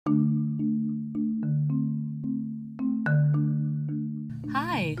Hi,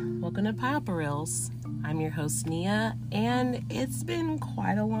 welcome to Pineapple Reels. I'm your host Nia, and it's been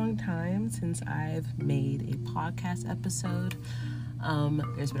quite a long time since I've made a podcast episode.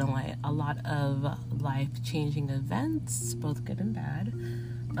 There's been a lot of life-changing events, both good and bad.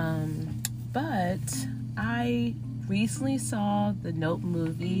 But I recently saw the Nope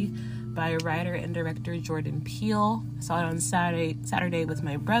movie by writer and director Jordan Peele. I saw it on Saturday with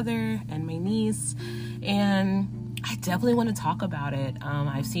my brother and my niece, and I definitely want to talk about it.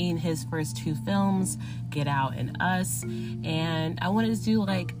 I've seen his first two films, Get Out and Us, and I wanted to do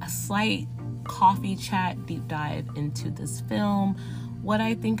a slight coffee chat deep dive into this film, what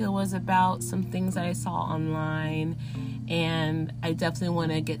I think it was about, some things that I saw online, and I definitely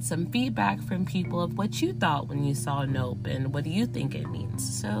want to get some feedback from people of what you thought when you saw Nope and what do you think it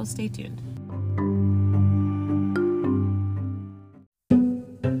means. So stay tuned.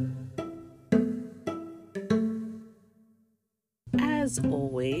 As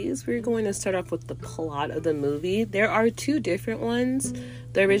always, we're going to start off with the plot of the movie. There are two different ones.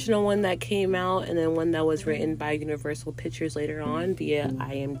 The original one that came out and then one that was written by Universal Pictures later on via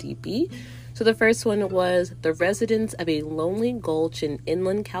IMDb. So the first one was: the residents of a lonely gulch in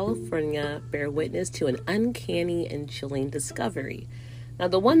inland California bear witness to an uncanny and chilling discovery. Now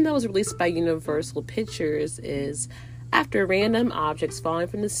the one that was released by Universal Pictures is: after random objects falling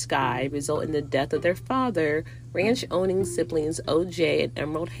from the sky result in the death of their father, ranch-owning siblings OJ and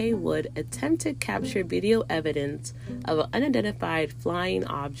Emerald Haywood attempt to capture video evidence of an unidentified flying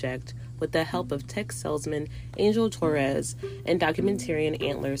object with the help of tech salesman Angel Torres and documentarian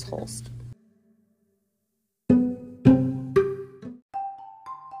Antlers Holst.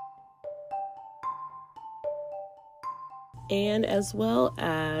 And as well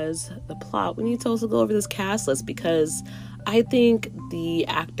as the plot, we need to also go over this cast list because I think the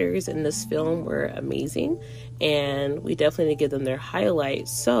actors in this film were amazing and we definitely need to give them their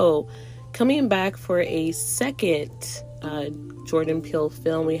highlights. So coming back for a second Jordan Peele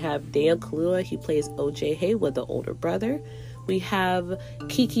film, we have Daniel Kaluuya. He plays OJ Haywood, the older brother. We have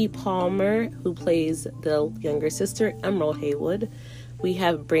Keke Palmer, who plays the younger sister, Emerald Haywood. We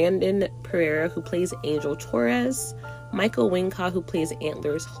have Brandon Pereira, who plays Angel Torres. Michael Wincott, who plays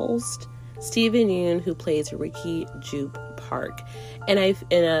Antlers Holst. Steven Yeun, who plays Ricky Jupe Park. And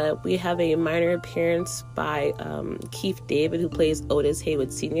we have a minor appearance by Keith David, who plays Otis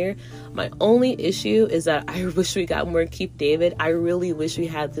Haywood Sr. My only issue is that I wish we got more Keith David. I really wish we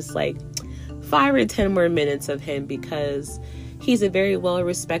had this 5 or 10 more minutes of him because he's a very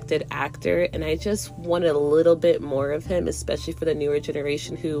well-respected actor, and I just wanted a little bit more of him, especially for the newer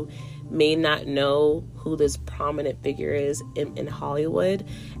generation who may not know who this prominent figure is in Hollywood,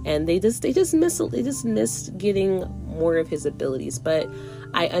 and they just missed getting more of his abilities. But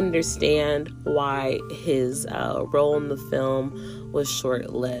I understand why his role in the film was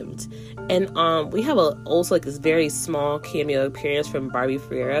short-lived. And we have also this very small cameo appearance from Barbie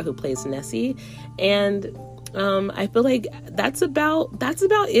Ferreira, who plays Nessie, and I feel like that's about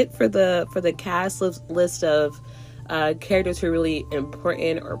it for the cast list of characters who are really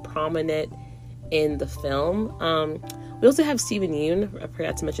important or prominent in the film. We also have Steven Yeun. I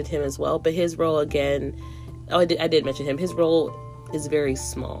forgot to mention him as well, but his role again, I did mention him. His role is very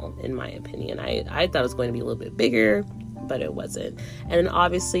small in my opinion. I thought it was going to be a little bit bigger, but it wasn't. And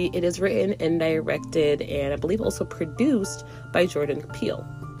obviously it is written and directed and I believe also produced by Jordan Peele.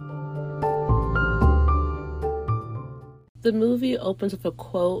 The movie opens with a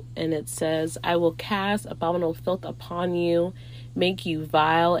quote, and it says, "I will cast abominable filth upon you, make you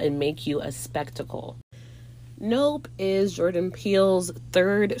vile, and make you a spectacle." Nope is Jordan Peele's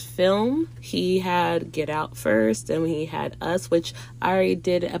third film. He had Get Out first, and he had Us, which I already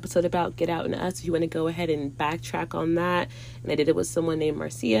did an episode about Get Out and Us. If you want to go ahead and backtrack on that, and I did it with someone named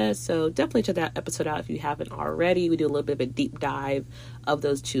Marcia, so definitely check that episode out if you haven't already. We do a little bit of a deep dive of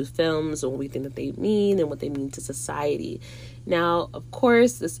those two films and what we think that they mean and what they mean to society. Now, of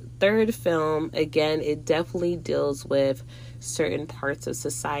course, this third film, again, it definitely deals with certain parts of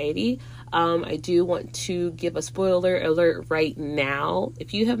society. I do want to give a spoiler alert right now.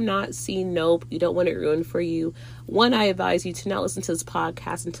 If you have not seen Nope, you don't want it ruined for you. 1, I advise you to not listen to this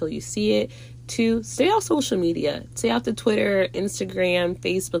podcast until you see it. 2, stay off social media. Stay off the Twitter, Instagram,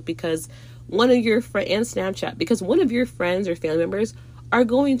 Facebook, because one of your friends, and Snapchat, because one of your friends or family members are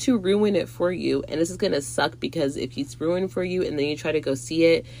going to ruin it for you. And this is going to suck because if it's ruined for you and then you try to go see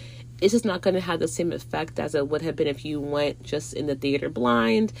it, it's just not going to have the same effect as it would have been if you went just in the theater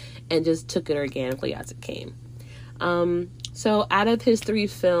blind and just took it organically as it came. So out of his 3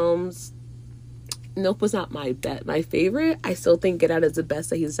 films, Nope was not my favorite. I still think Get Out is the best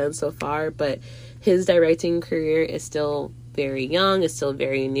that he's done so far, but his directing career is still very young, it's still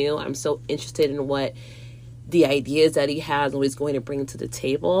very new. I'm so interested in what the ideas that he has and what he's going to bring to the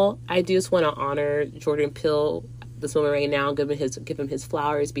table. I do just want to honor Jordan Peele this moment right now, give him his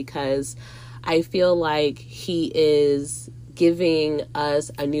flowers, because I feel like he is giving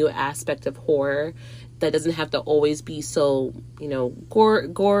us a new aspect of horror that doesn't have to always be so,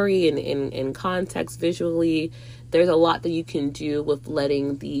 gory and in context visually. There's a lot that you can do with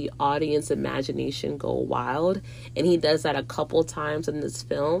letting the audience imagination go wild. And he does that a couple times in this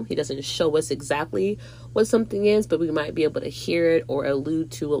film. He doesn't show us exactly what something is, but we might be able to hear it or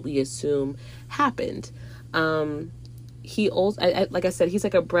allude to what we assume happened. He also, like I said, he's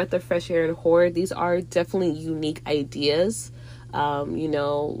like a breath of fresh air in horror. These are definitely unique ideas.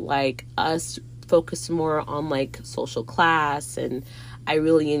 Like Us focused more on like social class, and I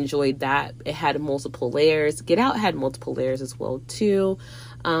really enjoyed that. It had multiple layers. Get Out had multiple layers as well too.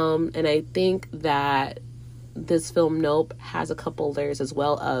 And I think that this film, Nope, has a couple layers as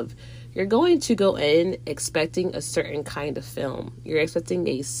well of, you're going to go in expecting a certain kind of film. You're expecting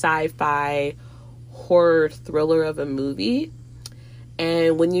a sci-fi horror thriller of a movie.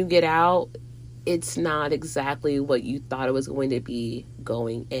 And when you get out, it's not exactly what you thought it was going to be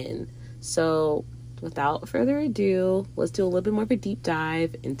going in. So without further ado, let's do a little bit more of a deep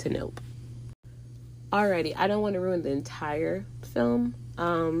dive into Nope. Alrighty, I don't want to ruin the entire film,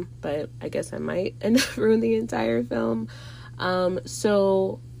 but I guess I might end up ruining the entire film.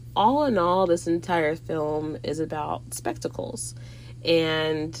 So all in all, this entire film is about spectacles.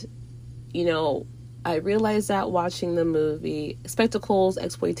 And, I realized that watching the movie, spectacles,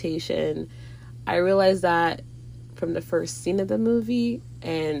 exploitation, I realized that from the first scene of the movie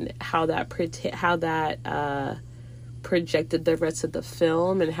and how that projected the rest of the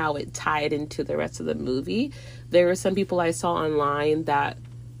film and how it tied into the rest of the movie. There were some people I saw online that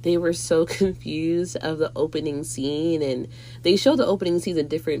they were so confused of the opening scene, and they show the opening scene in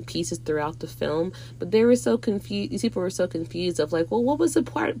different pieces throughout the film, but they were so confused. These people were so confused of like, well, what was the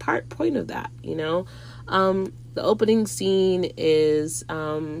point of that? The opening scene is,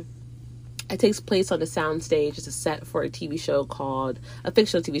 it takes place on a soundstage. It's a set for a fictional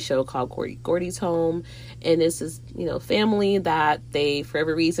TV show called Gordy's Home. And it's this, family that they, for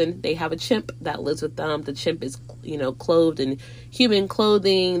every reason, they have a chimp that lives with them. The chimp is, clothed in human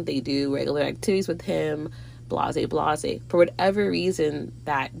clothing. They do regular activities with him, blase, blase. For whatever reason,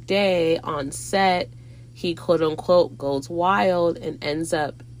 that day on set, he quote unquote goes wild and ends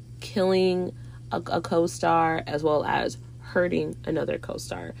up killing a co-star as well as hurting another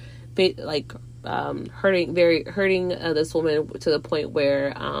co-star. Hurting this woman to the point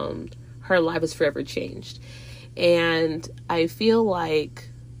where her life is forever changed. And I feel like,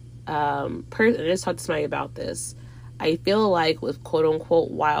 I just talked to somebody about this. I feel like with quote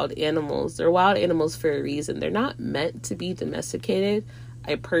unquote wild animals, they're wild animals for a reason. They're not meant to be domesticated.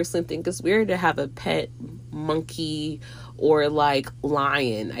 I personally think it's weird to have a pet monkey or like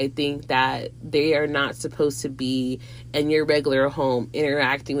lion. I think that they are not supposed to be in your regular home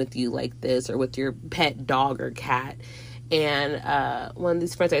interacting with you like this, or with your pet dog or cat. And one of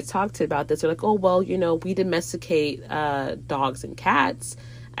these friends I talked to about this, they're like, oh, well, we domesticate dogs and cats.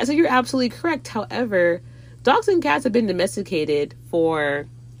 I said, you're absolutely correct. However, dogs and cats have been domesticated for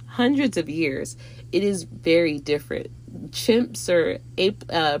hundreds of years. It is very different. Chimps or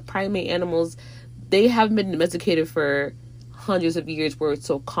primate animals, they haven't been domesticated for hundreds of years, where it's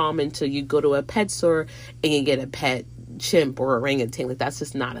so common to you go to a pet store and you get a pet chimp or orangutan. Like, that's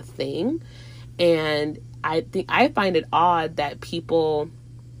just not a thing. And I find it odd that people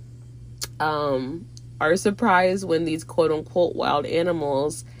are surprised when these quote unquote wild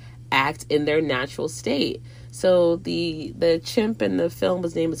animals act in their natural state. So the chimp in the film,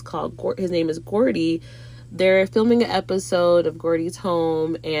 his name is Gordy. They're filming an episode of Gordy's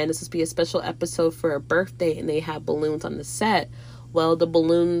Home, and this will be a special episode for a birthday, and they have balloons on the set. Well,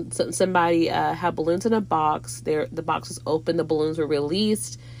 somebody had balloons in a box. The box was open, the balloons were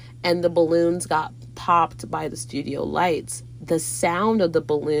released, and the balloons got popped by the studio lights. The sound of the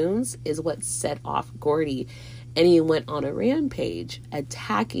balloons is what set off Gordy, and he went on a rampage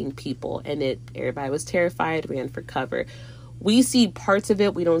attacking people, and everybody was terrified, ran for cover. We see parts of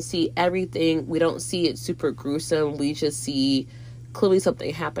it. We don't see everything. We don't see it super gruesome. We just see clearly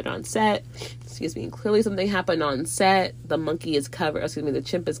something happened on set. Clearly something happened on set. The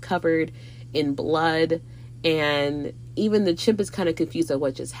chimp is covered in blood. And even the chimp is kind of confused at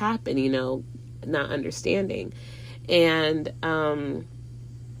what just happened, not understanding. And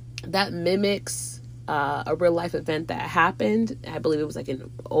that mimics a real life event that happened. I believe it was like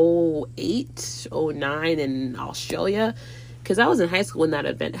in 08, 09 in Australia. Because I was in high school when that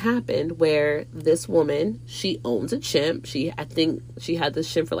event happened, where this woman, she owns a chimp. I think she had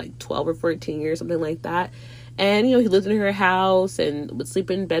this chimp for like 12 or 14 years, something like that. And, he lived in her house and would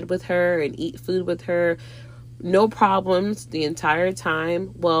sleep in bed with her and eat food with her. No problems the entire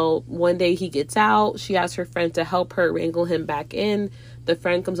time. Well, one day he gets out. She asks her friend to help her wrangle him back in. The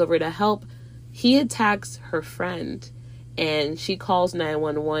friend comes over to help. He attacks her friend. And she calls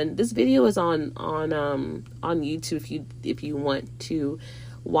 911. This video is on YouTube if you want to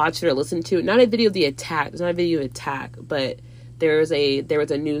watch it or listen to it. Not a video of the attack. It's not a video of attack, but there was a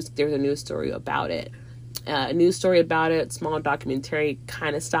news story about it. A news story about it, small documentary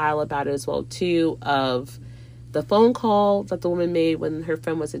kind of style about it as well too, of the phone call that the woman made when her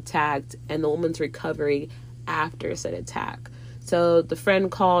friend was attacked and the woman's recovery after said attack. So the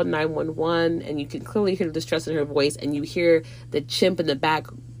friend called 911 and you can clearly hear the distress in her voice, and you hear the chimp in the back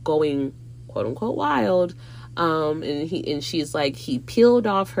going quote unquote wild. And she's like, he peeled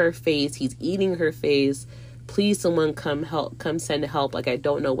off her face. He's eating her face. Please, someone come send help. Like, I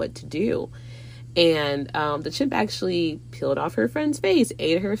don't know what to do. And the chimp actually peeled off her friend's face,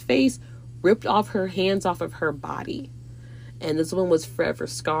 ate her face, ripped off her hands off of her body. And this woman was forever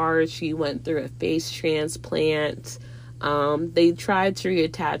scarred. She went through a face transplant. They tried to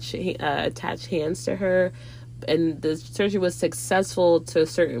attach hands to her, and the surgery was successful to a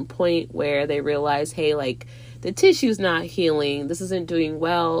certain point where they realized, hey, like, the tissue's not healing. This isn't doing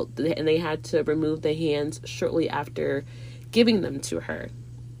well. And they had to remove the hands shortly after giving them to her.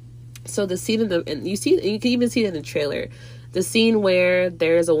 So the scene and you can even see it in the trailer, the scene where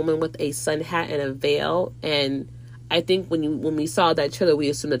there's a woman with a sun hat and a veil, and I think when we saw that trailer, we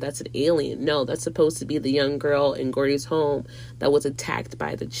assumed that that's an alien. No, that's supposed to be the young girl in Gordy's home that was attacked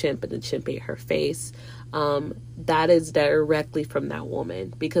by the chimp, and the chimp ate her face. That is directly from that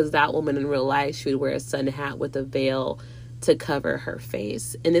woman, because that woman in real life, she would wear a sun hat with a veil to cover her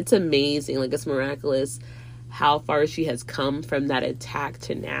face. And it's amazing, like, it's miraculous how far she has come from that attack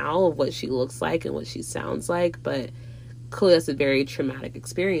to now, of what she looks like and what she sounds like. But clearly that's a very traumatic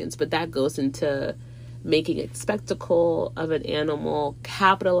experience. But that goes into making a spectacle of an animal,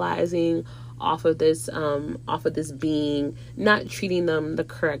 capitalizing off of this being, not treating them the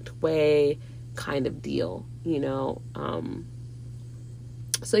correct way, kind of deal,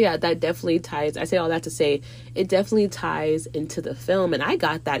 so yeah, that definitely ties. I say all that to say it definitely ties into the film, and I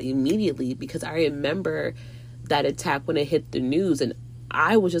got that immediately because I remember that attack when it hit the news, and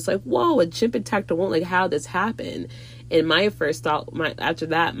I was just like, whoa, a chimp attacked a woman, like, how this happened? And my first thought, after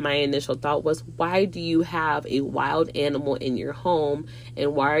that, my initial thought was, why do you have a wild animal in your home?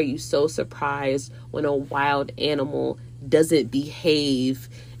 And why are you so surprised when a wild animal doesn't behave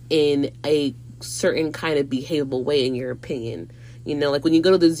in a certain kind of behavable way, in your opinion? Like when you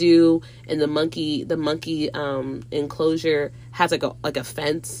go to the zoo and the monkey enclosure has like a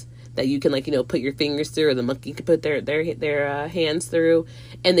fence that you can, put your fingers through, or the monkey can put their hands through,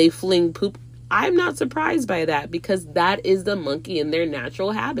 and they fling poop. I'm not surprised by that, because that is the monkey in their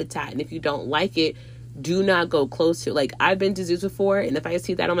natural habitat. And if you don't like it, do not go close to it. Like, I've been to zoos before, and if I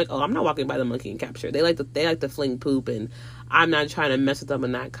see that, I'm like, oh, I'm not walking by the monkey enclosure. They like to fling poop, and I'm not trying to mess with them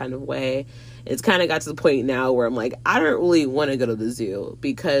in that kind of way. It's kind of got to the point now where I'm like, I don't really want to go to the zoo,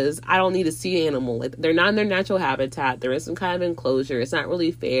 because I don't need to see an animal. Like, they're not in their natural habitat. They're in some kind of enclosure. It's not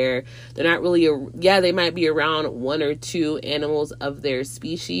really fair. They're not really, they might be around one or two animals of their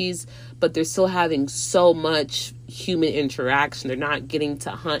species, but they're still having so much human interaction. They're not getting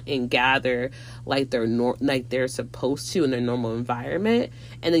to hunt and gather like they're supposed to in their normal environment.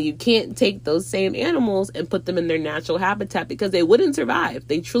 And then you can't take those same animals and put them in their natural habitat, because they wouldn't survive.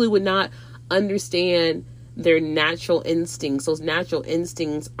 They truly would not understand their natural instincts. Those natural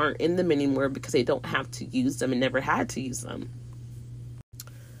instincts aren't in them anymore, because they don't have to use them and never had to use them.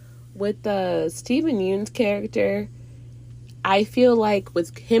 With Steven Yeun's character, I feel like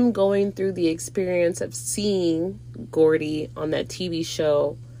with him going through the experience of seeing Gordy on that TV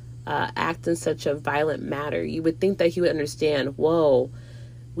show act in such a violent manner, you would think that he would understand, whoa,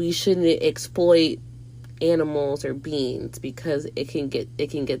 we shouldn't exploit animals or beings, because it can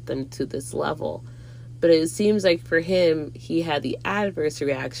get them to this level. But it seems like for him, he had the adverse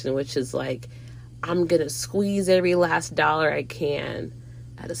reaction, which is like, I'm gonna squeeze every last dollar I can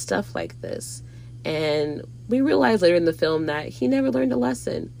out of stuff like this. And we realized later in the film that he never learned a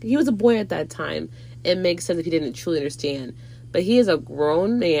lesson. He was a boy at that time. It makes sense if he didn't truly understand. But he is a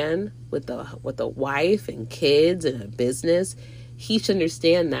grown man with a wife and kids and a business. He should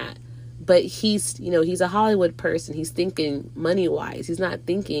understand that. But he's a Hollywood person. He's thinking money-wise. He's not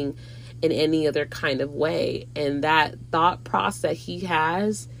thinking in any other kind of way. And that thought process that he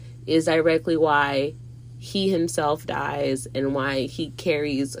has is directly why he himself dies and why he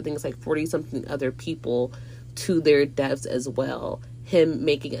carries, I think it's like 40 something other people to their deaths as well. Him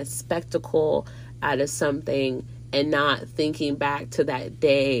making a spectacle out of something and not thinking back to that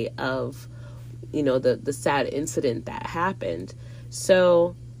day of, you know, the sad incident that happened.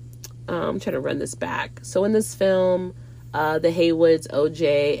 So I'm trying to run this back. So in this film, the Haywoods,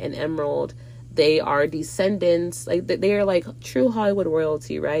 OJ and Emerald, they are descendants, like they are like true Hollywood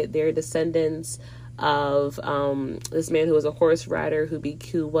royalty, right? They're descendants of this man who was a horse rider who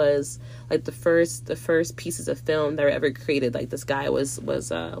was like the first pieces of film that were ever created. Like this guy was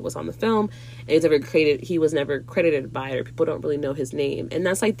on the film, and he was never credited by it, or people don't really know his name. And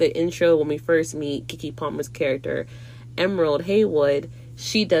that's like the intro when we first meet Keke Palmer's character, Emerald Haywood.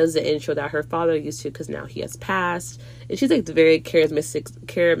 She does the intro that her father used to, because now he has passed, and she's like the very charismatic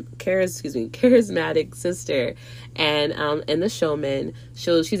sister. And in The Showman,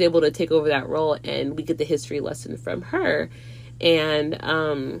 she's able to take over that role, and we get the history lesson from her. And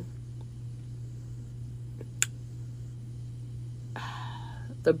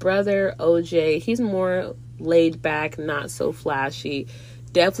the brother OJ, he's more laid back, not so flashy.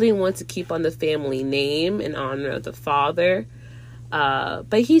 Definitely wants to keep on the family name in honor of the father.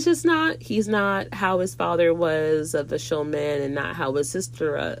 But he's not how his father was of The Showman, and not how his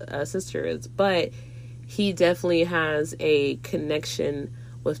sister is. But he definitely has a connection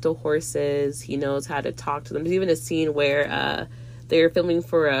with the horses. He knows how to talk to them. There's even a scene where they're filming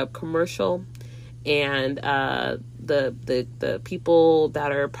for a commercial, and the people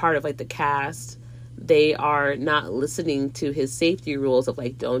that are part of like the cast, they are not listening to his safety rules of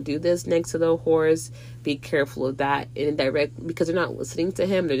like, don't do this next to the horse, be careful of that. And because they're not listening to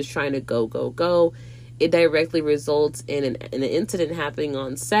him, they're just trying to go. It directly results in an incident happening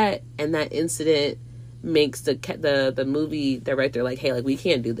on set, and that incident makes the movie director like, hey, like, we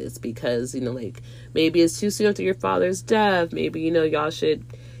can't do this because, you know, like, maybe it's too soon after your father's death. Maybe, you know, y'all should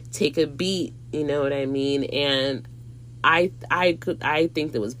take a beat. You know what I mean? And I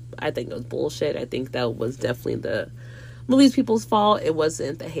think it was bullshit. I think that was definitely the movie's people's fault. It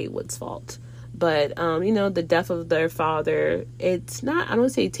wasn't the Haywood's fault. But you know, the death of their father, it's not, I don't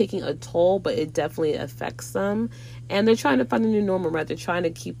say taking a toll, but it definitely affects them. And they're trying to find a new normal, right? They're trying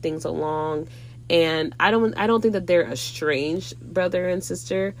to keep things along. And I don't think that they're estranged brother and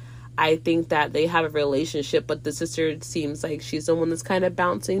sister. I think that they have a relationship, but the sister seems like she's the one that's kind of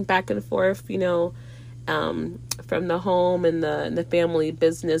bouncing back and forth, you know, from the home and the family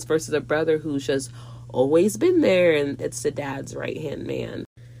business, versus a brother who's just always been there, and it's the dad's right-hand man.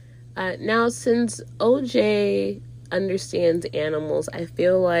 Now, since OJ understands animals, I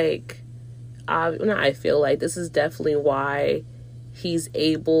feel like this is definitely why he's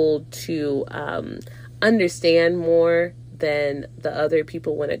able to understand more than the other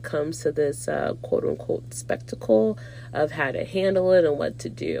people when it comes to this quote-unquote spectacle of how to handle it and what to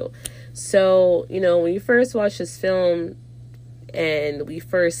do. So, you know, when you first watch this film and we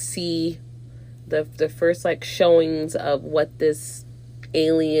first see the first like showings of what this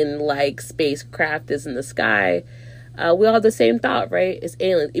alien-like spacecraft is in the sky, we all have the same thought, right? It's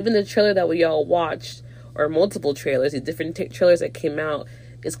aliens. Even the trailer that we all watched, or multiple trailers, the different trailers that came out,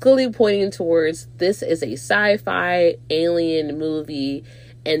 is clearly pointing towards this is a sci-fi alien movie.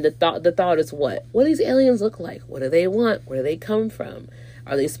 And the thought is what do these aliens look like? What do they want? Where do they come from?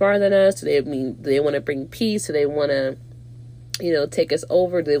 Are they smarter than us? Do they want to bring peace? Do they want to, you know, take us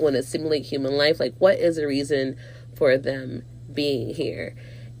over? Do they want to simulate human life? Like, what is the reason for them being here?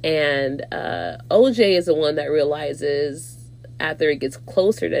 And OJ is the one that realizes, after it gets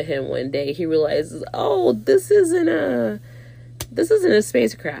closer to him one day, he realizes, oh, this isn't a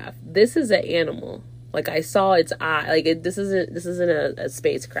spacecraft. This is an animal. Like, I saw its eye. Like, this isn't a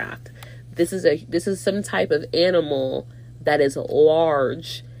spacecraft. This is some type of animal that is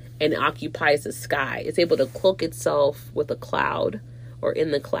large and occupies the sky. It's able to cloak itself with a cloud, or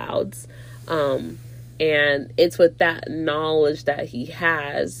in the clouds. And it's with that knowledge that he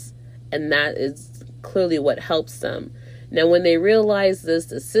has, and that is clearly what helps them. Now, when they realize this,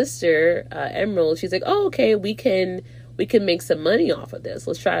 the sister, Emerald, she's like, oh, okay, we can make some money off of this.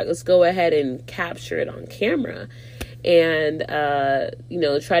 Let's go ahead and capture it on camera, and you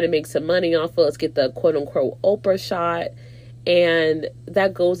know, try to make some money off of it. Let's get the quote unquote Oprah shot. And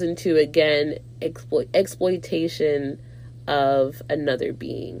that goes into, again, exploitation of another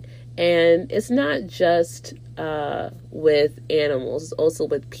being. And it's not just with animals, it's also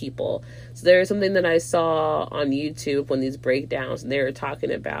with people. So there's something that I saw on YouTube when these breakdowns, and they were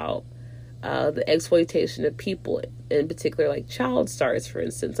talking about the exploitation of people, in particular, like child stars, for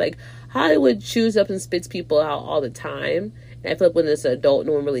instance. Like, Hollywood chews up and spits people out all the time. And I feel like when it's an adult,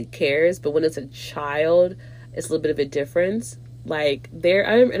 no one really cares. But when it's a child, it's a little bit of a difference. Like, I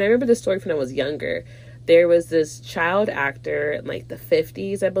remember the story from when I was younger. There was this child actor in like the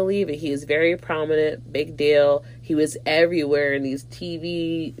 50s, I believe, and he was very prominent, big deal. He was everywhere in these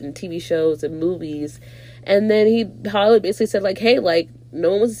TV shows and movies. And then Hollywood basically said, like, hey, like, no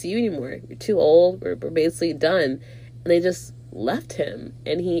one wants to see you anymore. You're too old. We're basically done. And they just left him.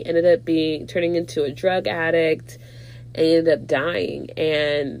 And he ended up turning into a drug addict and ended up dying.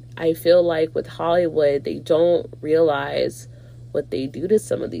 And I feel like with Hollywood, they don't realize what they do to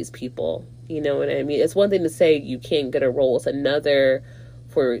some of these people. You know what I mean? It's one thing to say you can't get a role. It's another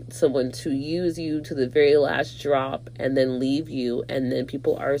for someone to use you to the very last drop and then leave you. And then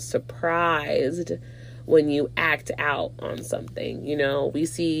people are surprised when you act out on something. You know, we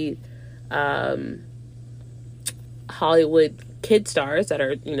see Hollywood kid stars that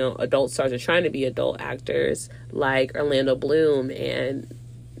are, you know, adult stars are trying to be adult actors, like Orlando Bloom, and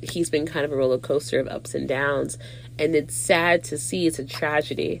he's been kind of a roller coaster of ups and downs. And it's sad to see. It's a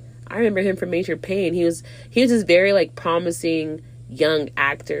tragedy. I remember him from Major Payne. He was this very like promising young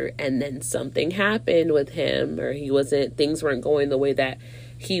actor, and then something happened with him, or things weren't going the way that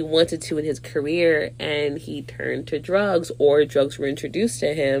he wanted to in his career, and he turned to drugs, or drugs were introduced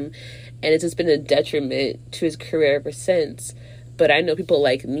to him, and it's just been a detriment to his career ever since. But I know people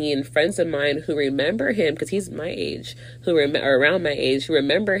like me and friends of mine who remember him, because he's my age, or around my age, who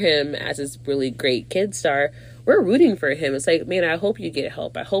remember him as this really great kid star. We're rooting for him. It's like, man, I hope you get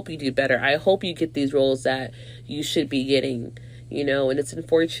help. I hope you do better. I hope you get these roles that you should be getting, you know, and it's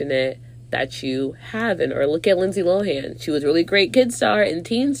unfortunate that you haven't. Or look at Lindsay Lohan. She was a really great kid star and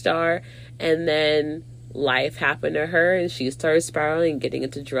teen star, and then life happened to her, and she started spiraling, getting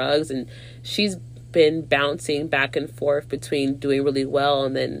into drugs, and she's been bouncing back and forth between doing really well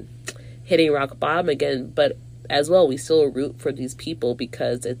and then hitting rock bottom again. But as well, we still root for these people,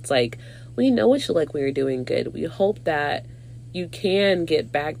 because it's like, we know what you like when you're doing good. We hope that you can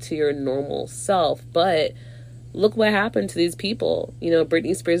get back to your normal self. But look what happened to these people. You know,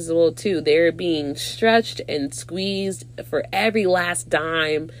 Britney Spears as well too. They're being stretched and squeezed for every last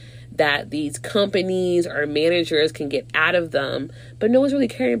dime that these companies or managers can get out of them. But no one's really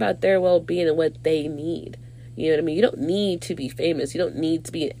caring about their well-being and what they need. You know what I mean? You don't need to be famous. You don't need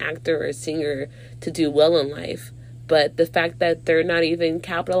to be an actor or a singer to do well in life. But the fact that they're not even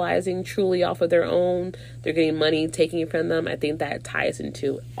capitalizing truly off of their own, they're getting money taking from them, I think that ties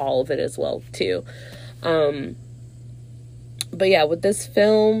into all of it as well, too. But yeah, with this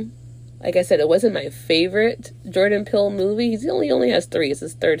film, like I said, it wasn't my favorite Jordan Peele movie. He only has 3. It's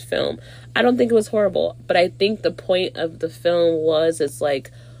his 3rd film. I don't think it was horrible, but I think the point of the film it's like,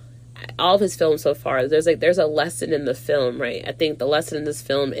 all of his films so far, there's a lesson in the film, right? I think the lesson in this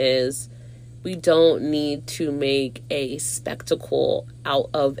film is, we don't need to make a spectacle out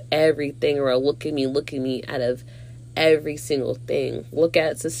of everything, or a look at me out of every single thing. Look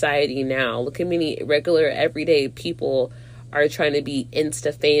at society now. Look at many regular, everyday people are trying to be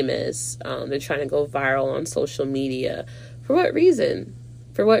Insta famous. They're trying to go viral on social media. For what reason?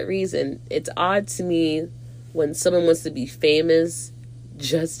 It's odd to me when someone wants to be famous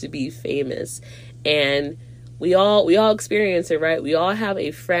just to be famous. And we all experience it, right? We all have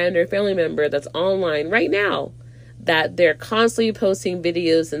a friend or family member that's online right now that they're constantly posting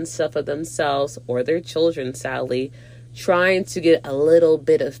videos and stuff of themselves, or their children, sadly, trying to get a little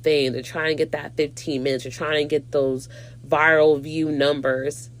bit of fame. They're trying to get that 15 minutes. They're trying to get those viral view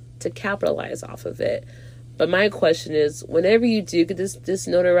numbers to capitalize off of it. But my question is, whenever you do get this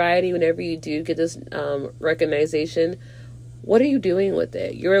notoriety, whenever you do get this recognition, what are you doing with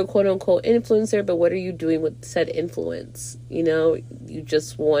it? You're a quote-unquote influencer, but what are you doing with said influence? You know, you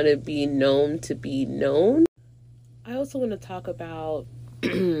just want to be known to be known. I also want to talk about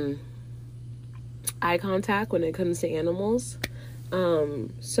eye contact when it comes to animals.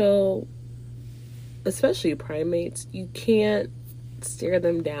 So, especially primates, you can't stare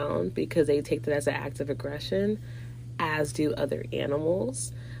them down because they take that as an act of aggression, as do other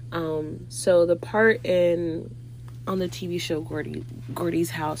animals. So the part on the TV show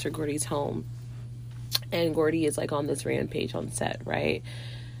Gordy's House, or Gordy's Home, and Gordy is like on this rampage on set, right?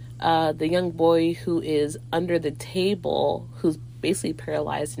 The young boy who is under the table, who's basically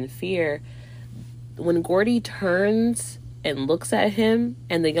paralyzed in fear, when Gordy turns and looks at him,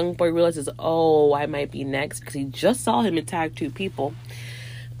 and the young boy realizes, oh, I might be next, because he just saw him attack 2 people.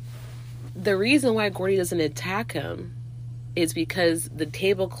 The reason why Gordy doesn't attack him is because the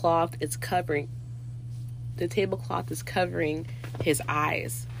tablecloth is covering his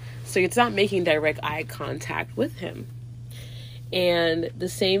eyes. So it's not making direct eye contact with him. And the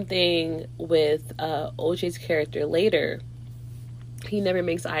same thing with OJ's character later. He never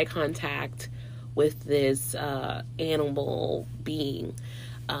makes eye contact with this animal being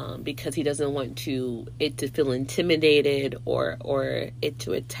because he doesn't want it to feel intimidated or it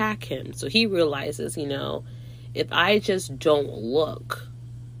to attack him. So he realizes, if I just don't look,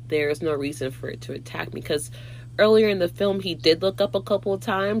 there's no reason for it to attack me. Because earlier in the film, he did look up a couple of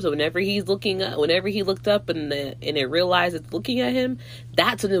times. Whenever he looked up and it realized it's looking at him,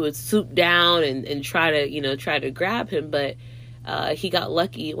 that's when it would swoop down and try to grab him. But he got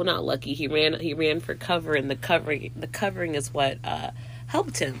lucky. Well, not lucky. He ran for cover, and the covering is what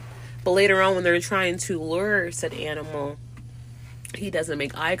helped him. But later on, when they're trying to lure said animal, he doesn't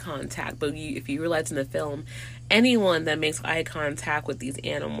make eye contact. But if you realize in the film, anyone that makes eye contact with these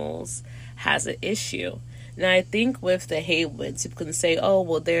animals has an issue. Now, I think with the Haywoods, you can say, oh,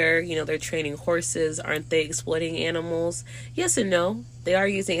 well, they're training horses. Aren't they exploiting animals? Yes and no. They are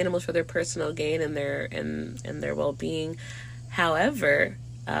using animals for their personal gain and their well-being. However,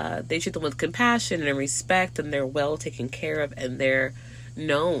 they treat them with compassion and respect, and they're well taken care of, and they're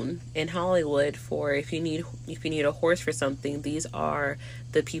known in Hollywood for if you need a horse for something, these are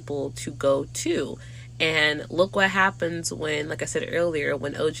the people to go to. And look what happens when, like I said earlier,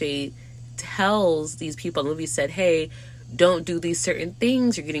 when OJ tells these people in the movie, said, hey, don't do these certain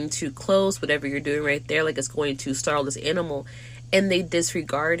things, you're getting too close, whatever you're doing right there, like it's going to startle this animal. And they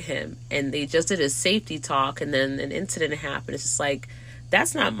disregard him, and they just did a safety talk, and then an incident happened. It's just like,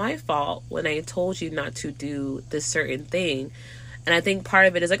 that's not my fault when I told you not to do this certain thing. And I think part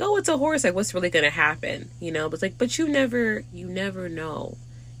of it is like, oh, it's a horse, like what's really going to happen, but it's like, but you never know,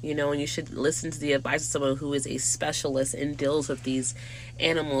 and you should listen to the advice of someone who is a specialist and deals with these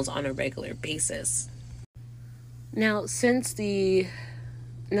animals on a regular basis. Now, since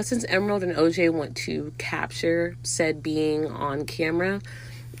Emerald and OJ want to capture said being on camera,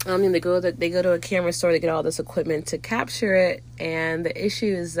 they go to a camera store to get all this equipment to capture it, and the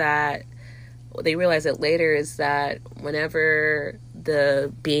issue is that they realize it later is that whenever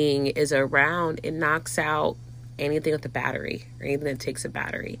the being is around, it knocks out anything with a battery or anything that takes a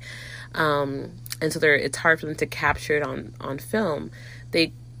battery, and so it's hard for them to capture it on film.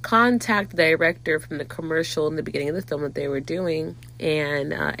 They contact the director from the commercial in the beginning of the film that they were doing,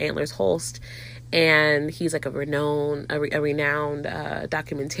 and Antlers Holst, and he's like a renowned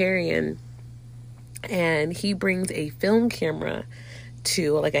documentarian, and he brings a film camera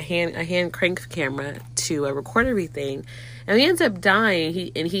to like a hand crank camera to record everything, and he ends up dying.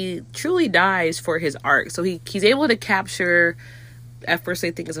 He truly dies for his art. So he's able to capture. At first,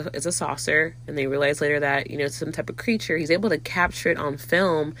 they think it's a saucer, and they realize later that it's some type of creature. He's able to capture it on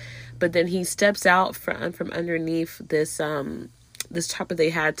film, but then he steps out from underneath this tarp that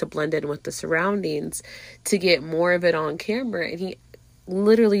they had to blend in with the surroundings to get more of it on camera, and he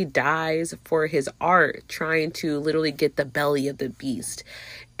literally dies for his art, trying to literally get the belly of the beast.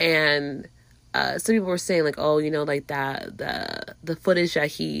 And some people were saying like, oh, like that the footage that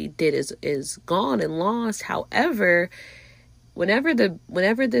he did is gone and lost. However, whenever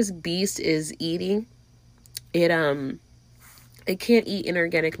this beast is eating, it can't eat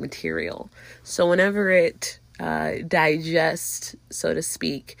inorganic material. So whenever it digests, so to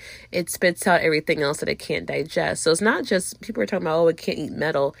speak, it spits out everything else that it can't digest. So it's not just, people are talking about, oh, it can't eat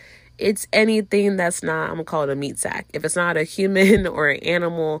metal. It's anything that's not, I'm gonna call it a meat sack. If it's not a human or an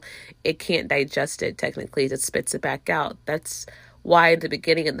animal, it can't digest it. Technically, it spits it back out. That's why at the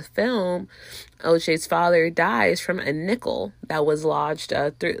beginning of the film, OJ's father dies from a nickel that was lodged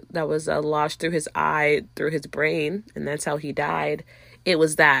through his eye, through his brain, and that's how he died. It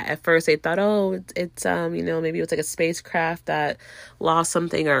was that. At first they thought, oh, it's maybe it was like a spacecraft that lost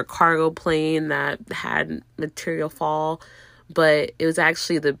something, or a cargo plane that had material fall, but it was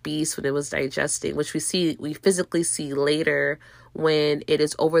actually the beast when it was digesting, which we physically see later when it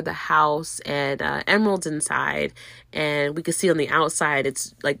is over the house and Emerald's inside, and we can see on the outside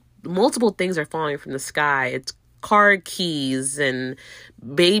it's like multiple things are falling from the sky. It's car keys and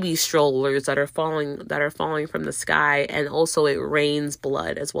baby strollers that are falling from the sky, and also it rains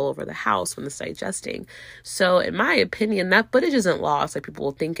blood as well over the house when it's digesting. So in my opinion, that footage isn't lost like people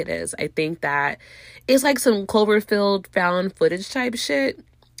will think it is. I think that it's like some Cloverfield found footage type shit,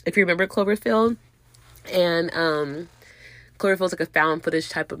 if you remember Cloverfield. And Cloverfield's like a found footage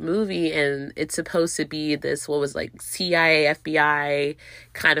type of movie, and it's supposed to be this, what was like CIA, FBI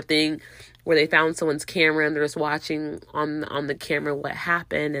kind of thing, where they found someone's camera and they're just watching on the camera what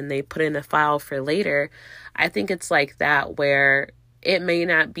happened, and they put in a file for later. I think it's like that, where it may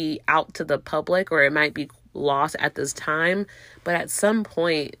not be out to the public, or it might be lost at this time, but at some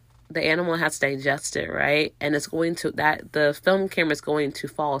point the animal has to digest it, right? And it's going to, that the film camera is going to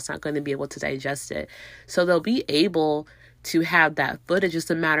fall. It's not going to be able to digest it. So they'll be able to have that footage. It's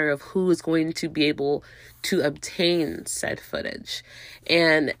a matter of who is going to be able to obtain said footage.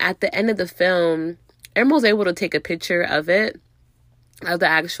 And at the end of the film, Emerald's able to take a picture of it, of the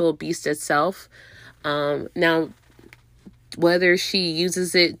actual beast itself. Now, whether she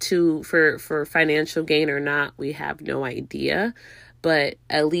uses it for financial gain or not, we have no idea. But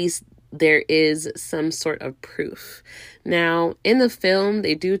at least there is some sort of proof. Now, in the film,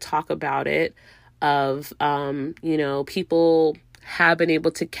 they do talk about it of, people have been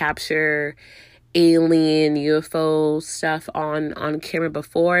able to capture alien UFO stuff on camera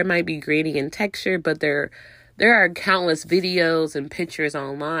before. It might be grainy in texture, but there are countless videos and pictures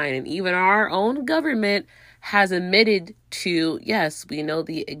online. And even our own government has admitted to, yes, we know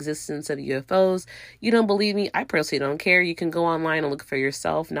the existence of UFOs. You don't believe me? I personally don't care. You can go online and look for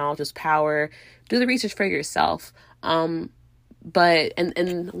yourself. Knowledge is power. Do the research for yourself. But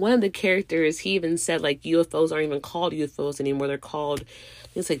one of the characters, he even said, like, UFOs aren't even called UFOs anymore. They're called, I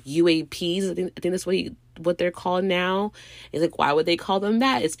think it's like UAPs. I think that's what they're called now. It's like, why would they call them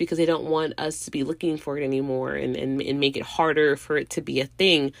that? It's because they don't want us to be looking for it anymore and make it harder for it to be a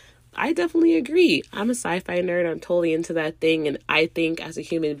thing. I definitely agree. I'm a sci-fi nerd. I'm totally into that thing. And I think as a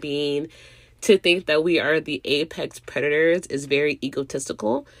human being, to think that we are the apex predators is very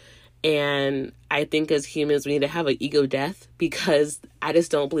egotistical. And I think as humans, we need to have an ego death, because I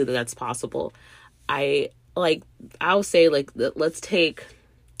just don't believe that that's possible. I'll say, like, let's take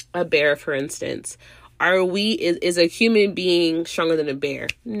a bear, for instance. Is a human being stronger than a bear?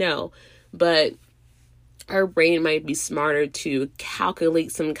 No. But our brain might be smarter to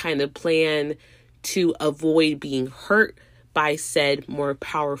calculate some kind of plan to avoid being hurt by said more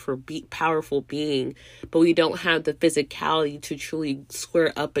powerful being, but we don't have the physicality to truly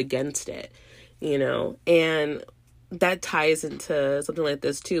square up against it, and that ties into something like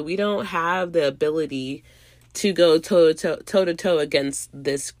this too. We don't have the ability to go toe to toe against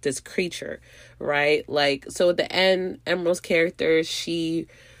this creature, right? Like, so at the end, Emerald's character, she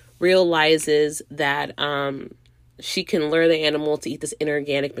realizes that she can lure the animal to eat this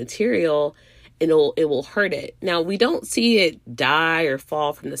inorganic material, and it will hurt it. Now, we don't see it die or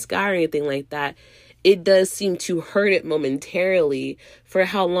fall from the sky or anything like that. It does seem to hurt it momentarily. For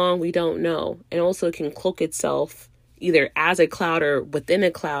how long, we don't know. And also, it can cloak itself either as a cloud or within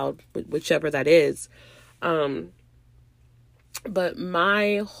a cloud, whichever that is. But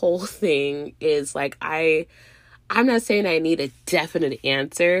my whole thing is, like, I'm not saying I need a definite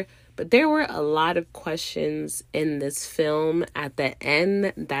answer, but there were a lot of questions in this film at the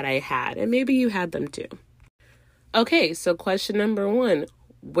end that I had, and maybe you had them too. Okay, so question number 1,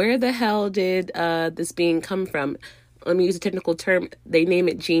 where the hell did this being come from? Let me use a technical term. They name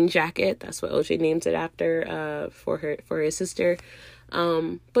it Jean Jacket. That's what OJ names it after for his sister.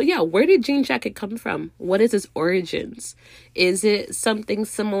 But yeah, where did Jean Jacket come from? What is its origins? Is it something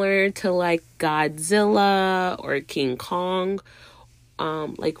similar to like Godzilla or King Kong?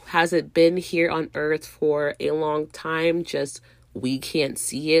 Has it been here on Earth for a long time? Just we can't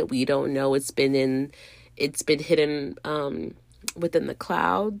see it. We don't know. It's been hidden within the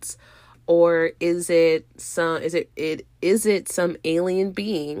clouds, or is it some alien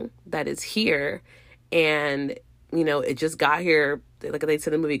being that is here, and it just got here, like they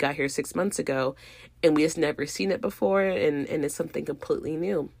said in the movie, got here 6 months ago, and we just never seen it before, and it's something completely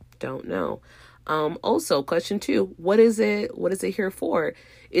new. Don't know. Also, question 2, what is it here for?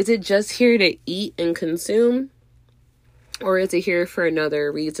 Is it just here to eat and consume? Or is it here for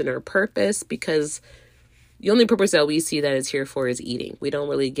another reason or purpose? Because the only purpose that we see that it's here for is eating. We don't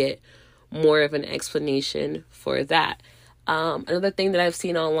really get more of an explanation for that. Another thing that I've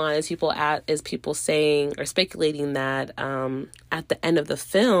seen online is people saying or speculating that at the end of the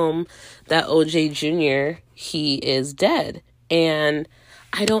film that OJ Jr., he is dead. And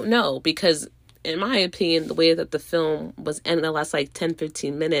I don't know, because in my opinion, the way that the film was ended the last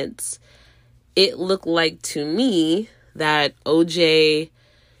 10-15 minutes, it looked like to me that OJ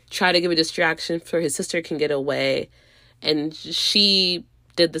tried to give a distraction so his sister can get away, and she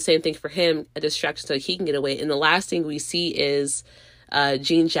did the same thing for him, a distraction so he can get away. And the last thing we see is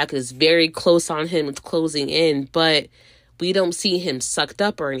Jean Jacket is very close on him. It's closing in, but we don't see him sucked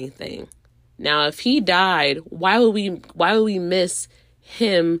up or anything. Now, if he died, why would we miss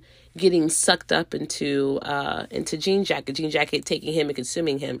him getting sucked up into Jean Jacket taking him and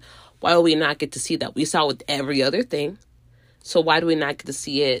consuming him? Why would we not get to see that? We saw it with every other thing. So why do we not get to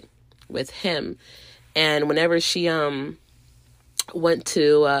see it with him? And whenever she went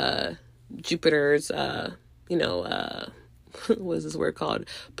to Jupiter's what is this word called,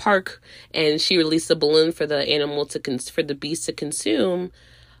 park, and she released a balloon for the animal for the beast to consume.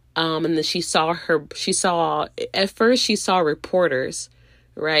 And then at first she saw reporters,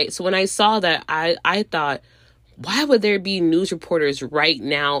 right? So when I saw that, I thought, why would there be news reporters right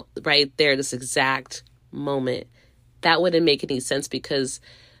now, right there, this exact moment? That wouldn't make any sense because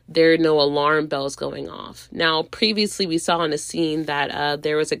there are no alarm bells going off. Now, previously we saw in a scene that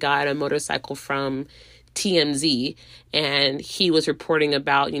there was a guy on a motorcycle from TMZ, and he was reporting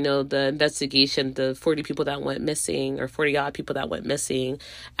about, the investigation, the 40 people that went missing, or 40 odd people that went missing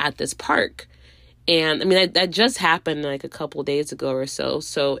at this park. And I mean, that just happened like a couple of days ago or so.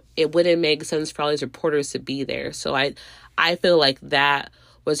 So it wouldn't make sense for all these reporters to be there. So I feel like that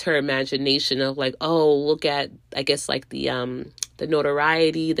was her imagination of like, oh, look at, I guess, like the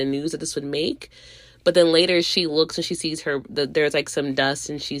notoriety, the news that this would make. But then later she looks and she sees there's like some dust,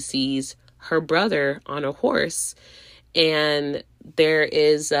 and she sees her brother on a horse, and there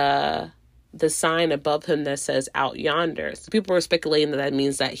is the sign above him that says "Out Yonder." So people were speculating that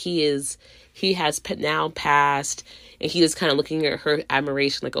means that he has now passed, and he is kind of looking at her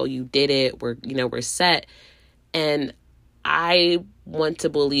admiration, like, "Oh, you did it. We're set." And I want to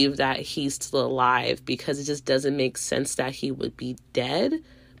believe that he's still alive, because it just doesn't make sense that he would be dead,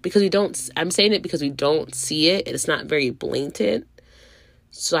 because I'm saying it because we don't see it. It's not very blatant.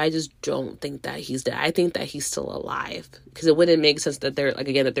 So I just don't think that he's dead. I think that he's still alive, because it wouldn't make sense that there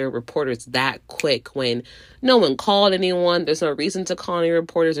are reporters that quick when no one called anyone. There's no reason to call any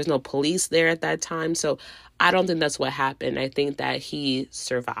reporters. There's no police there at that time. So I don't think that's what happened. I think that he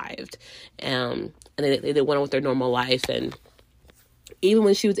survived. And they went on with their normal life. And even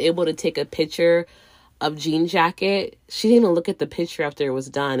when she was able to take a picture of Jean Jacket, she didn't even look at the picture after it was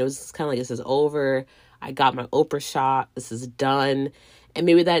done. It was kind of like, this is over. I got my Oprah shot. This is done. And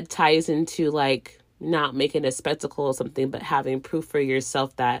maybe that ties into like not making a spectacle or something, but having proof for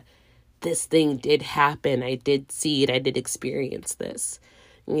yourself that this thing did happen. I did see it. I did experience this.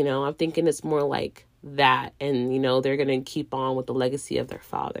 I'm thinking it's more like that. And, they're going to keep on with the legacy of their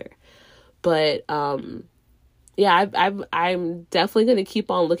father. But, yeah, I'm definitely going to keep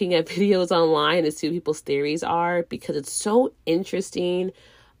on looking at videos online to see what people's theories are, because it's so interesting.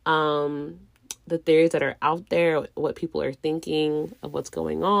 The theories that are out there, what people are thinking of what's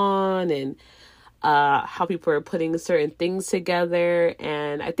going on, and how people are putting certain things together.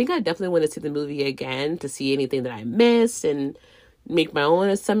 And I think I definitely want to see the movie again to see anything that I missed and make my own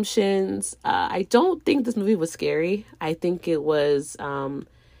assumptions. I don't think this movie was scary. I think it was, I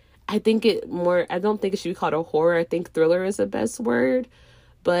don't think it should be called a horror. I think thriller is the best word.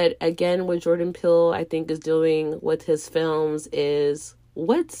 But again, what Jordan Peele, I think, is doing with his films is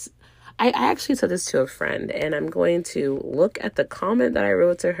I actually said this to a friend, and I'm going to look at the comment that I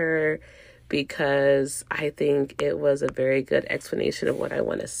wrote to her, because I think it was a very good explanation of what I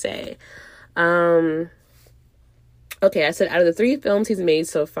want to say. Okay, I said out of the 3 films he's made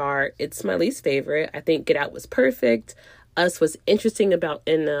so far, it's my least favorite. I think Get Out was perfect. Us was interesting about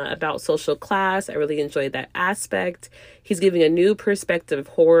social class. I really enjoyed that aspect. He's giving a new perspective of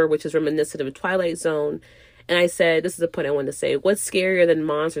horror, which is reminiscent of Twilight Zone. And I said, this is the point I wanted to say, what's scarier than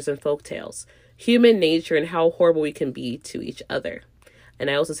monsters and folktales? Human nature and how horrible we can be to each other. And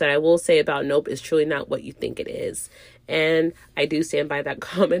I also said, I will say about Nope is truly not what you think it is. And I do stand by that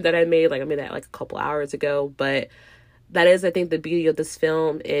comment that I made. Like, I made that like a couple hours ago. But that is, I think, the beauty of this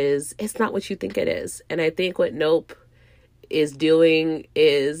film is it's not what you think it is. And I think what Nope is doing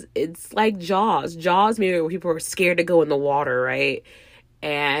is, it's like Jaws. Jaws, maybe where people are scared to go in the water, right?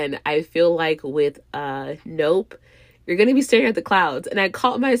 And I feel like with Nope, you're going to be staring at the clouds. And I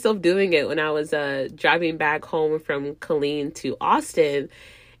caught myself doing it when I was driving back home from Killeen to Austin.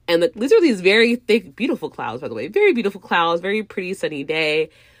 And these are these very thick, beautiful clouds, by the way. Very beautiful clouds, very pretty sunny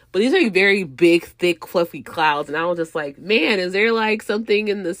day. But these are very big, thick, fluffy clouds. And I was just like, man, is there like something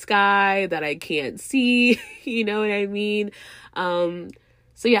in the sky that I can't see? You know what I mean?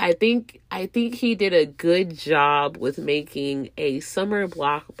 So yeah, I think he did a good job with making a summer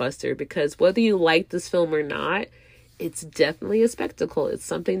blockbuster, because whether you like this film or not, it's definitely a spectacle. It's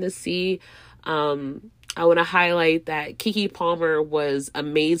something to see. I want to highlight that Keke Palmer was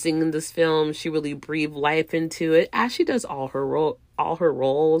amazing in this film. She really breathed life into it, as she does all her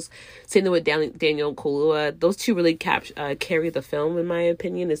roles. Same thing with Daniel Kaluuya. Those two really carry the film, in my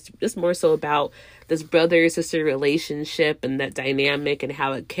opinion. It's just more so about this brother-sister relationship and that dynamic and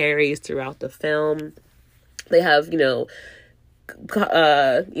how it carries throughout the film. They have,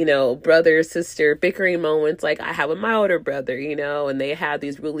 brother sister bickering moments like I have with my older brother, and they have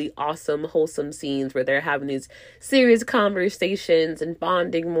these really awesome wholesome scenes where they're having these serious conversations and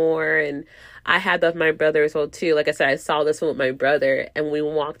bonding more. And I had that with my brother as well too. Like I said, I saw this one with my brother, and when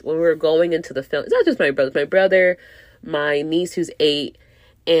we were going into the film, it's not just my brother, my niece who's 8.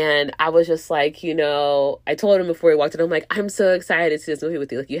 And I was just like, I told him before we walked in, I'm like, I'm so excited to see this movie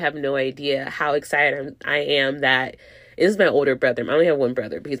with you. Like, you have no idea how excited I am that this is my older brother. I only have one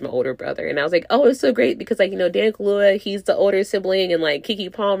brother, but he's my older brother. And I was like, oh, it's so great because, like, Dan Kaluuya, he's the older sibling, and, like,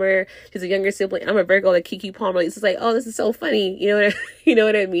 Keke Palmer, she's a younger sibling. I'm a Virgo, like Keke Palmer. It's just like, oh, this is so funny. You know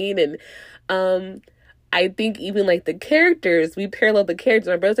what I mean? And I think even, like, the characters, we parallel the characters.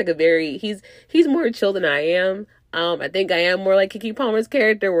 My brother's, like, he's more chill than I am. I think I am more like Keke Palmer's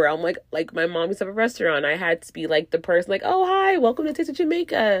character, where I'm like my mom used to have a restaurant. I had to be like the person, like, oh, hi, welcome to Taste of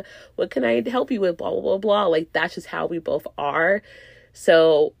Jamaica. What can I help you with? Blah, blah, blah, blah. Like, that's just how we both are.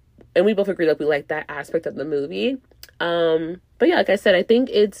 So, and we both agree that we like that aspect of the movie. But yeah, like I said, I think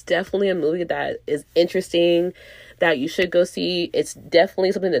it's definitely a movie that is interesting, that you should go see. It's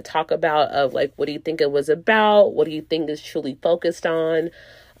definitely something to talk about of, like, what do you think it was about? What do you think is truly focused on?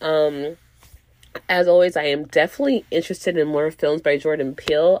 As always, I am definitely interested in more films by Jordan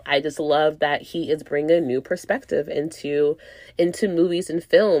Peele. I just love that he is bringing a new perspective into movies and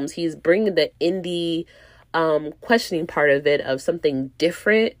films. He's bringing the indie questioning part of it, of something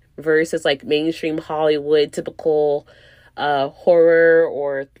different versus, like, mainstream Hollywood typical horror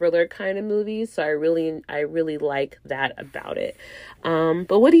or thriller kind of movies. So I really like that about it.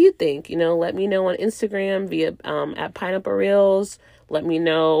 But what do you think? Let me know on Instagram via at Pineapple Reels. Let me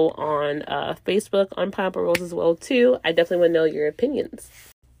know on Facebook on Pineapple Reels as well too. I definitely want to know your opinions.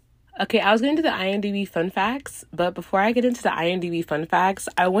 Okay, I was getting to the IMDb fun facts, but before I get into the IMDb fun facts,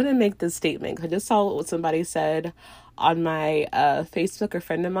 I want to make this statement. I just saw what somebody said on my Facebook, a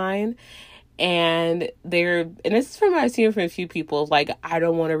friend of mine, and this is from I've seen from a few people, like, I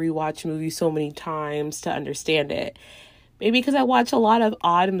don't want to rewatch movies so many times to understand it. Maybe because I watch a lot of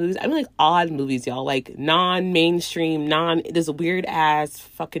odd movies. I mean, like, odd movies, y'all. Like, non-mainstream, there's weird-ass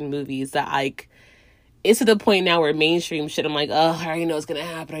fucking movies that, like, it's to the point now where mainstream shit, I'm like, oh, I already know what's going to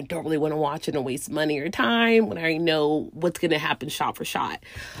happen. I don't really want to watch it and waste money or time when I already know what's going to happen shot for shot.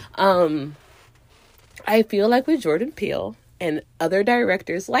 I feel like with Jordan Peele and other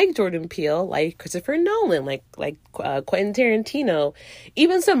directors like Jordan Peele, like Christopher Nolan, like Quentin Tarantino,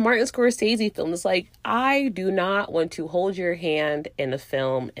 even some Martin Scorsese films, like, I do not want to hold your hand in a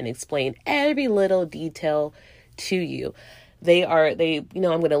film and explain every little detail to you. I'm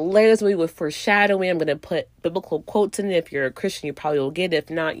going to layer this movie with foreshadowing. I'm going to put biblical quotes in it. If you're a Christian, you probably will get it. If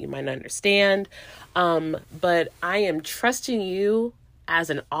not, you might not understand. But I am trusting you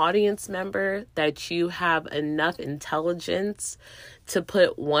as an audience member that you have enough intelligence to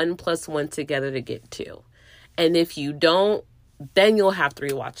put 1 + 1 together to get 2. And if you don't, then you'll have to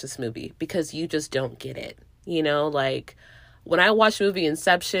rewatch this movie because you just don't get it. Like, when I watched the movie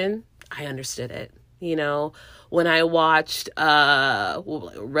Inception, I understood it. When I watched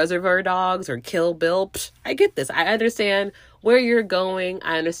Reservoir Dogs or Kill Bill, I get this. I understand where you're going.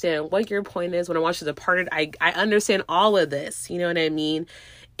 I understand what your point is. When I watch The Departed, I understand all of this. You know what I mean?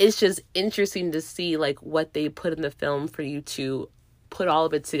 It's just interesting to see, like, what they put in the film for you to put all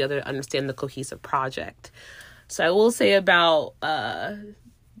of it together to understand the cohesive project. So I will say about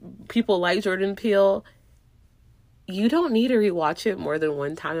people like Jordan Peele, you don't need to rewatch it more than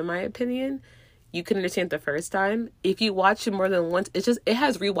one time, in my opinion. You can understand the first time. If you watch it more than once, it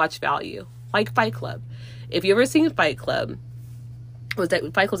has rewatch value. Like Fight Club. If you ever seen Fight Club,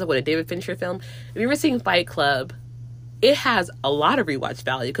 Fight Club's like a David Fincher film? If you ever seen Fight Club, it has a lot of rewatch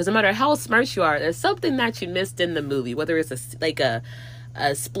value because no matter how smart you are, there's something that you missed in the movie, whether it's a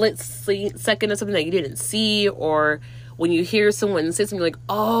split second of something that you didn't see, or when you hear someone say something, you're like,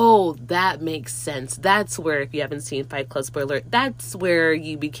 oh, that makes sense. That's where, if you haven't seen Fight Club, spoiler, that's where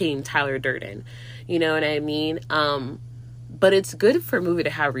you became Tyler Durden. You know what I mean? But it's good for a movie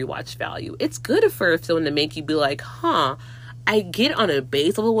to have rewatch value. It's good for a film to make you be like, I get on a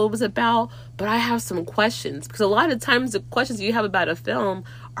base level what it was about, but I have some questions. Because a lot of times the questions you have about a film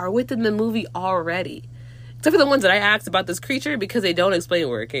are within the movie already. Except for the ones that I asked about this creature because they don't explain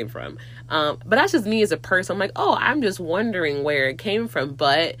where it came from. But that's just me as a person. I'm like, oh, I'm just wondering where it came from.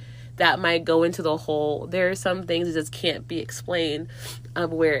 But that might go into the whole, there are some things that just can't be explained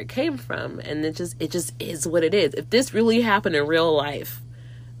of where it came from. And it just is what it is. If this really happened in real life,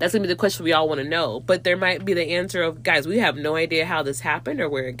 that's going to be the question we all want to know. But there might be the answer of, guys, we have no idea how this happened or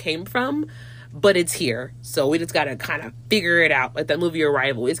where it came from. But it's here. So we just got to kind of figure it out. Like that movie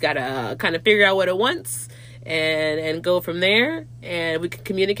Arrival. We just got to kind of figure out what it wants. and go from there. And we can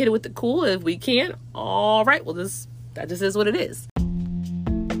communicate it with the cool. If we can't, all right, well, that just is what it is.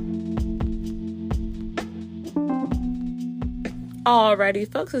 Alrighty,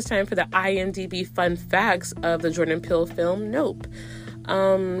 folks, it's time for the IMDb fun facts of the Jordan Peele film Nope.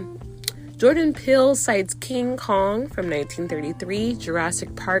 Jordan Peele cites King Kong from 1933,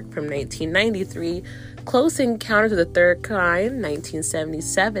 Jurassic Park from 1993, Close Encounters of the Third Kind,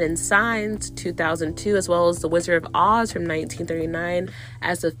 1977, and Signs, 2002, as well as The Wizard of Oz from 1939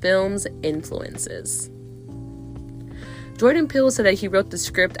 as the film's influences. Jordan Peele said that he wrote the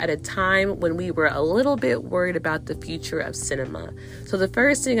script at a time when we were a little bit worried about the future of cinema. So the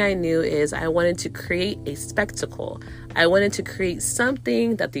first thing I knew is I wanted to create a spectacle. I wanted to create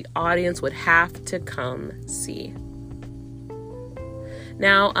something that the audience would have to come see.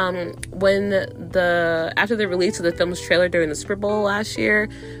 Now, after the release of the film's trailer during the Super Bowl last year,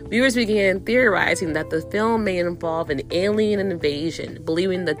 viewers began theorizing that the film may involve an alien invasion,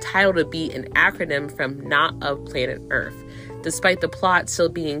 believing the title to be an acronym from Not of Planet Earth, despite the plot still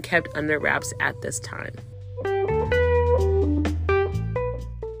being kept under wraps at this time.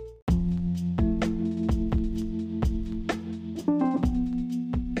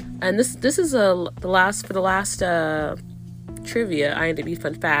 And this is the last trivia IMDb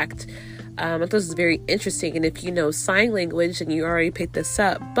fun fact. I thought this is very interesting, and if you know sign language, and you already picked this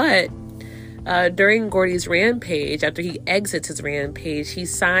up, but during Gordy's rampage, after he exits his rampage, he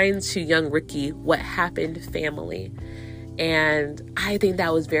signs to young Ricky, "What happened, family?" And I think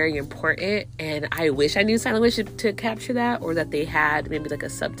that was very important, and I wish I knew sign language to capture that, or that they had maybe like a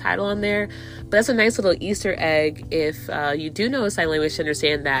subtitle on there. But that's a nice little Easter egg if you do know sign language, to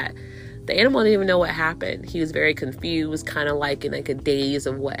understand that the animal didn't even know what happened. He was very confused, kind of like in like a daze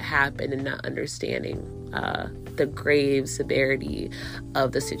of what happened and not understanding the grave severity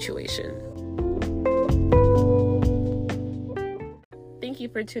of the situation. Thank you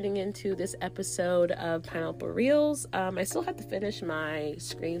for tuning into this episode of Pineapple Reels. I still have to finish my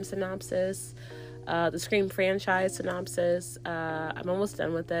Scream synopsis, the Scream franchise synopsis. I'm almost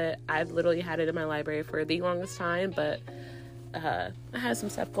done with it. I've literally had it in my library for the longest time, but I had some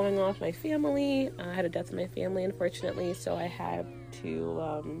stuff going on with my family. I had a death in my family, unfortunately, so I had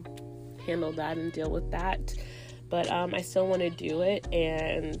to handle that and deal with that. But I still want to do it.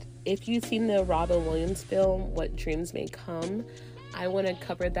 And if you've seen the Robin Williams film, What Dreams May Come, I want to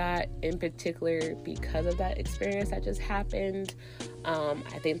cover that in particular because of that experience that just happened.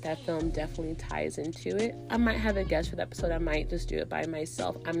 I think that film definitely ties into it. I might have a guest for the episode. I might just do it by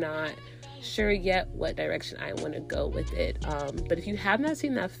myself. I'm not sure yet what direction I want to go with it. But if you have not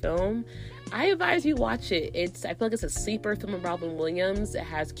seen that film, I advise you watch it. I feel like it's a sleeper film of Robin Williams. It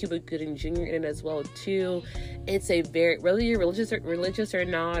has Cuba Gooding Jr. in it as well too. It's a whether you're religious or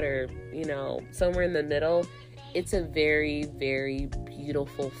not, or somewhere in the middle, it's a very, very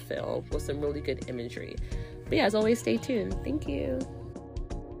beautiful film with some really good imagery. But yeah, as always, stay tuned. Thank you.